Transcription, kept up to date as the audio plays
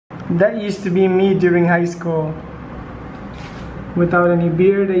That used to be me during high school. Without any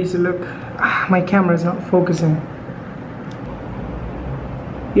beard, I used to look... my camera's not focusing.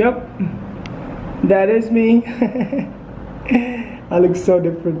 Yep, that is me. I look so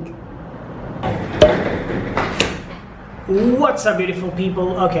different. What's up, beautiful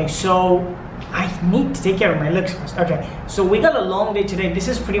people? Okay, so I need to take care of my looks first. Okay, so we got a long day today. This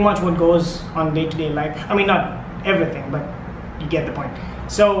is pretty much what goes on day-to-day life. I mean, not everything, but you get the point.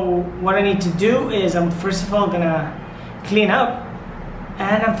 So what I need to do is I'm first of all gonna clean up,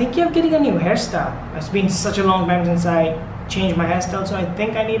 and I'm thinking of getting a new hairstyle. It's been such a long time since I changed my hairstyle, so I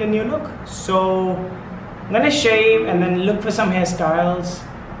think I need a new look. So I'm gonna shave and then look for some hairstyles,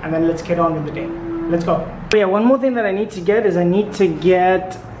 and then let's get on with the day. Let's go. But yeah, one more thing that I need to get is I need to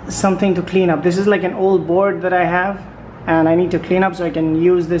get something to clean up. This is like an old board that I have, and I need to clean up so I can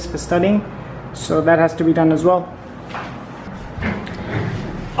use this for studying. So that has to be done as well.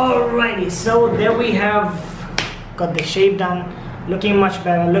 Alrighty, so there we have got the shave done, looking much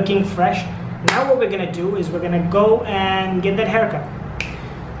better, looking fresh. Now what we're gonna do is we're gonna go and get that haircut.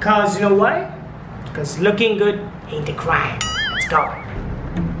 Cause you know why? Because looking good ain't a crime. Let's go.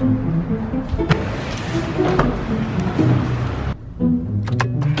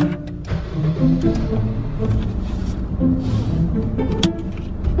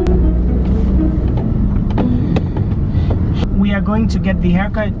 We are going to get the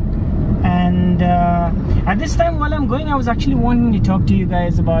haircut, and at this time while I'm going, I was actually wanting to talk to you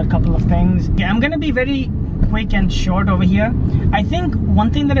guys about a couple of things. Okay, I'm gonna be very quick and short over here. I think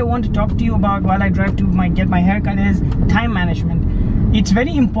one thing that I want to talk to you about while I drive to get my haircut is time management. It's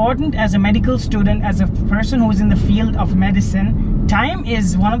very important as a medical student, as a person who is in the field of medicine. Time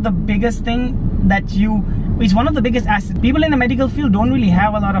is one of the biggest thing that it's one of the biggest assets. People in the medical field don't really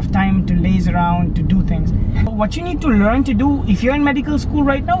have a lot of time to laze around, to do things. What you need to learn to do, if you're in medical school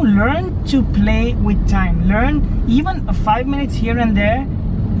right now, learn to play with time. Learn even 5 minutes here and there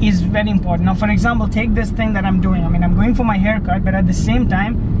is very important. Now, for example, take this thing that I'm doing. I mean, I'm going for my haircut, but at the same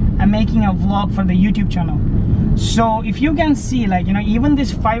time, I'm making a vlog for the YouTube channel. So if you can see, like, you know, even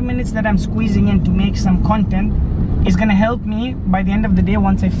this 5 minutes that I'm squeezing in to make some content is gonna help me by the end of the day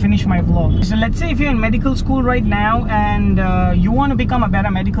once I finish my vlog. So let's say if you're in medical school right now and you want to become a better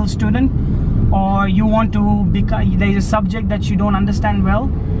medical student, or you want to become, there is a subject that you don't understand well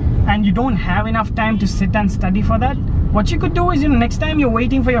and you don't have enough time to sit and study for that, what you could do is, you know, next time you're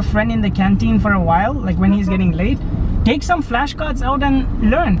waiting for your friend in the canteen for a while, like when he's getting late, take some flashcards out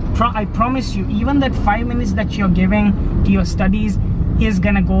and learn. I promise you, even that 5 minutes that you're giving to your studies is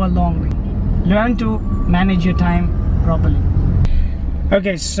gonna go a long way. Learn to manage your time properly.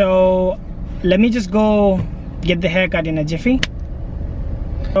 Okay, so let me just go get the haircut in a jiffy.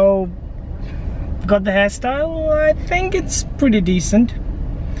 So, got the hairstyle. I think it's pretty decent.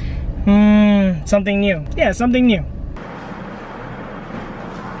 Something new. Yeah, something new.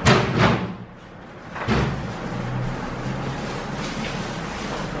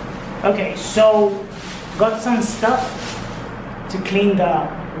 Okay, so got some stuff to clean the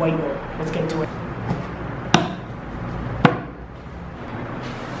whiteboard. Let's get to it.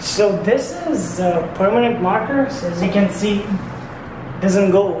 So this is a permanent marker, so as you can see, it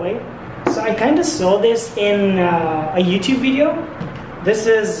doesn't go away. So I kind of saw this in a YouTube video. This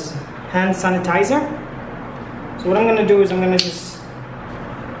is hand sanitizer. So what I'm gonna do is I'm gonna just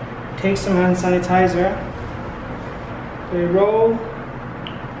take some hand sanitizer, roll,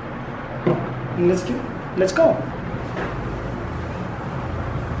 and let's go.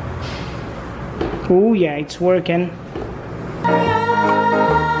 Oh yeah, it's working.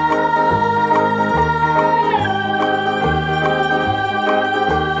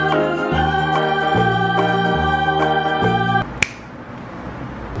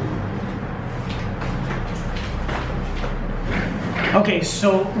 Okay,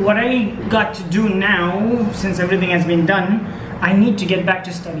 so what I got to do now, since everything has been done, I need to get back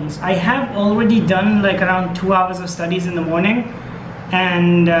to studies. I have already done like around 2 hours of studies in the morning,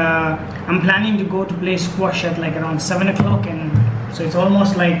 and I'm planning to go to play squash at like around 7 o'clock, and so it's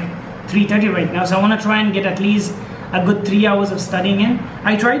almost like 3:30 right now. So I want to try and get at least a good 3 hours of studying in.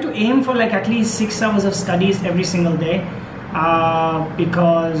 I try to aim for like at least 6 hours of studies every single day,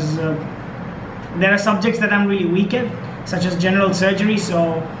 because there are subjects that I'm really weak at, such as general surgery,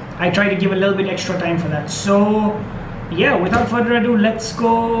 so I try to give a little bit extra time for that. So yeah, without further ado, let's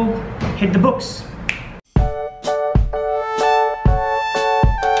go hit the books.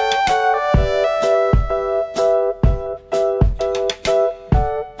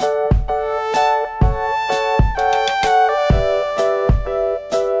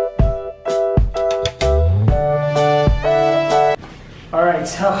 Alright,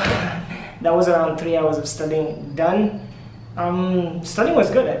 so that was around 3 hours of studying done. Studying was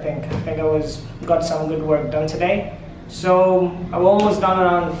good, I think. Got some good work done today. So I've almost done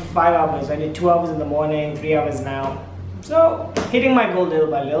around 5 hours. I did 2 hours in the morning, 3 hours now. So hitting my goal little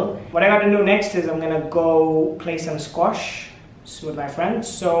by little. What I got to do next is I'm gonna go play some squash with my friends.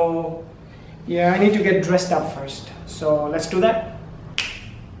 So yeah, I need to get dressed up first. So let's do that.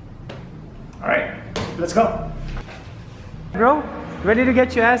 All right, let's go. Bro, ready to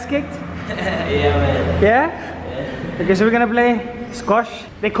get your ass kicked? Yeah, man. Yeah? Okay, so we're gonna play squash.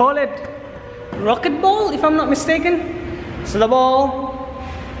 They call it rocket ball, if I'm not mistaken. So the ball,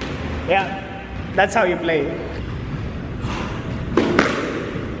 yeah, that's how you play it.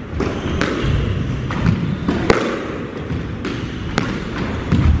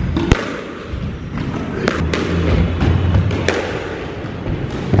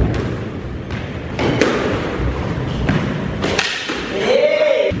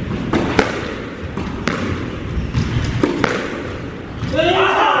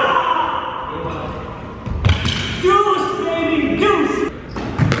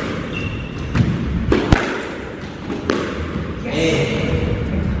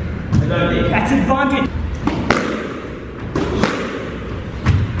 That's advantage.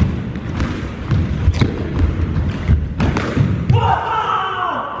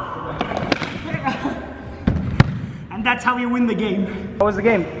 And that's how you win the game. What was the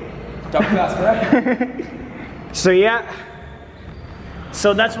game? Top class, correct? So yeah.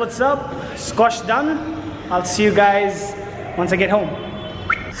 So that's what's up. Squash done. I'll see you guys once I get home.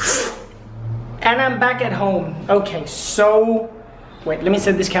 And I'm back at home. Okay, so wait, let me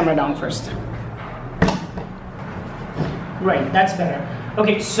set this camera down first. Right, that's better.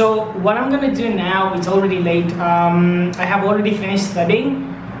 Okay, so what I'm gonna do now, it's already late. I have already finished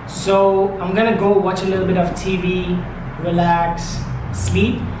studying. So I'm gonna go watch a little bit of TV, relax,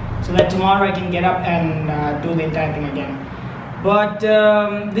 sleep, so that tomorrow I can get up and do the entire thing again. But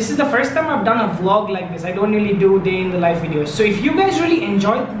this is the first time I've done a vlog like this. I don't really do day in the life videos. So if you guys really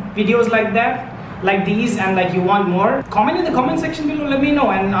enjoy videos like that, like these, and like you want more, comment in the comment section below, let me know,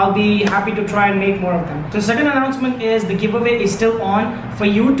 and I'll be happy to try and make more of them. So the second announcement is the giveaway is still on. For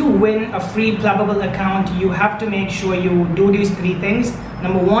you to win a free Pluggable account, you have to make sure you do these 3 things.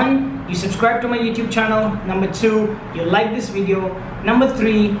 Number 1, you subscribe to my YouTube channel. Number 2, you like this video. Number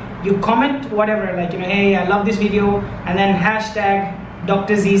 3, you comment whatever, like, you know, hey, I love this video, and then hashtag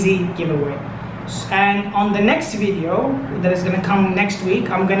Dr. ZZ giveaway. And on the next video that is going to come next week,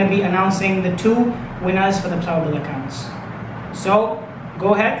 I'm going to be announcing the 2 winners for the Pluggable accounts. So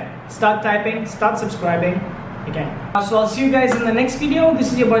go ahead, start typing, start subscribing again. So I'll see you guys in the next video.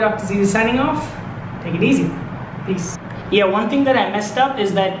 This is your boy Dr. ZZ signing off. Take it easy. Peace. Yeah, one thing that I messed up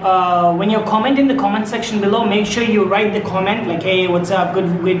is that when you comment in the comment section below, make sure you write the comment like, hey, what's up,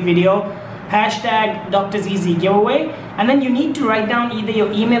 good video, hashtag Dr. ZZ giveaway, and then you need to write down either your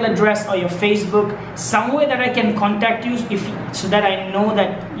email address or your Facebook, somewhere that I can contact you so that I know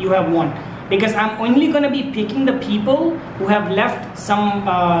that you have won. Because I'm only going to be picking the people who have left some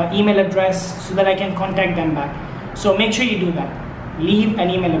email address so that I can contact them back. So make sure you do that. Leave an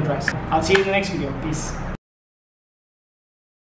email address. I'll see you in the next video. Peace.